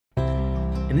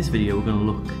In this video we're going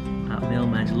to look at mail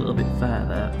merge a little bit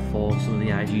further for some of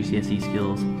the IGCSE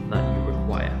skills that you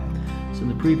require. So in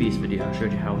the previous video I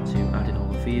showed you how to add in all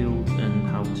the fields and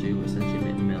how to essentially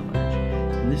make the mail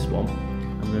merge. In this one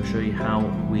I'm going to show you how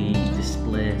we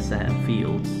display certain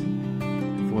fields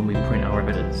for when we print our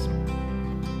evidence.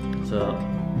 So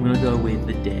I'm going to go with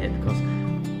the date because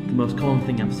the most common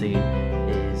thing I've seen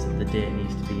is the date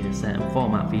needs to be in a certain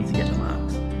format for you to get the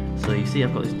marks. So you see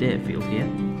I've got this date field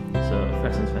here. So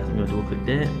first things first, I'm going to double click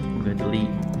date, I'm going to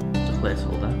delete the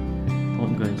placeholder. What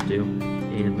I'm going to do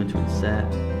is I'm going to insert,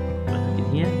 by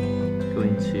clicking here, go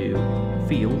into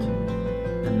field,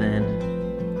 and then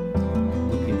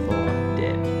looking for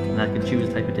date. And I can choose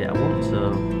the type of date I want, so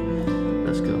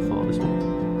let's go for this one.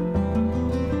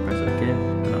 Press OK,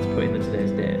 and that's put in the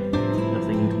today's date.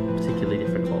 Nothing particularly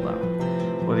different about that.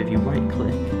 However, if you right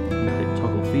click and click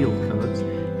toggle field codes,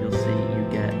 you'll see you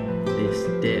get this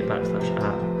date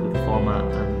 \@ with format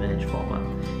and merge format.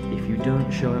 If you don't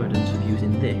show evidence of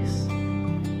using this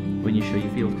when you show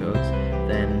your field codes,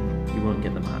 then you won't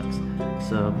get the marks.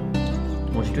 So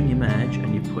once you've done your merge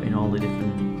and you've put in all the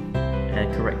different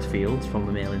correct fields from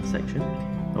the mail-in section,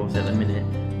 obviously at the minute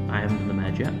I haven't done the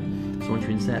merge yet. So once you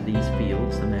insert these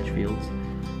fields, the merge fields,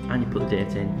 and you put the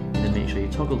date in, and then make sure you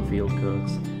toggle the field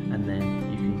codes, and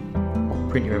then you can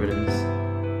print your evidence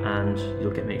and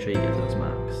you'll make sure you get those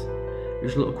marks.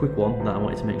 Just a little quick one that I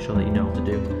wanted to make sure that you know what to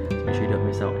do to make sure you don't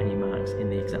miss out any marks in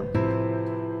the exam.